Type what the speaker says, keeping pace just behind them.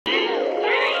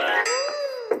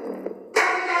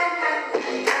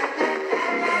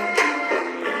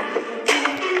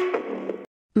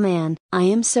I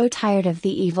am so tired of the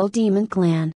evil demon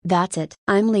clan. That's it.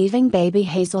 I'm leaving baby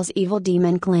Hazel's evil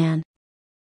demon clan.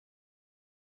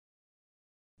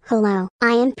 Hello,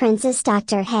 I am Princess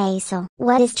Dr. Hazel.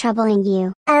 What is troubling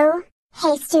you? Oh,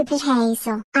 hey stupid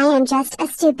Hazel. I am just a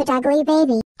stupid ugly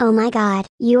baby. Oh my god,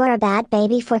 you are a bad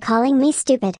baby for calling me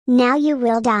stupid. Now you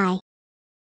will die.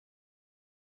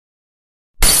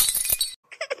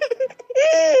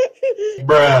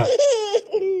 Bruh.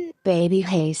 Baby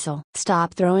Hazel,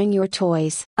 stop throwing your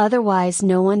toys, otherwise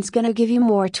no one's gonna give you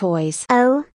more toys.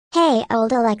 Oh, hey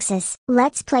old Alexis,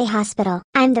 let's play hospital.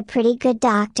 I'm the pretty good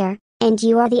doctor, and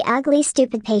you are the ugly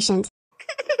stupid patient.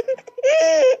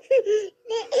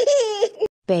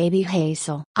 Baby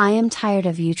Hazel, I am tired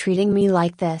of you treating me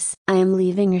like this. I am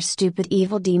leaving your stupid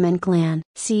evil demon clan.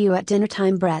 See you at dinner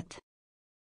time, Brett.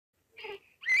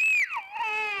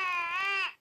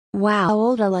 Wow,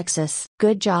 old Alexis,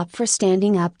 good job for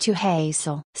standing up to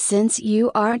Hazel. Since you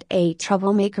aren't a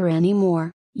troublemaker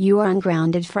anymore, you are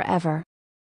ungrounded forever.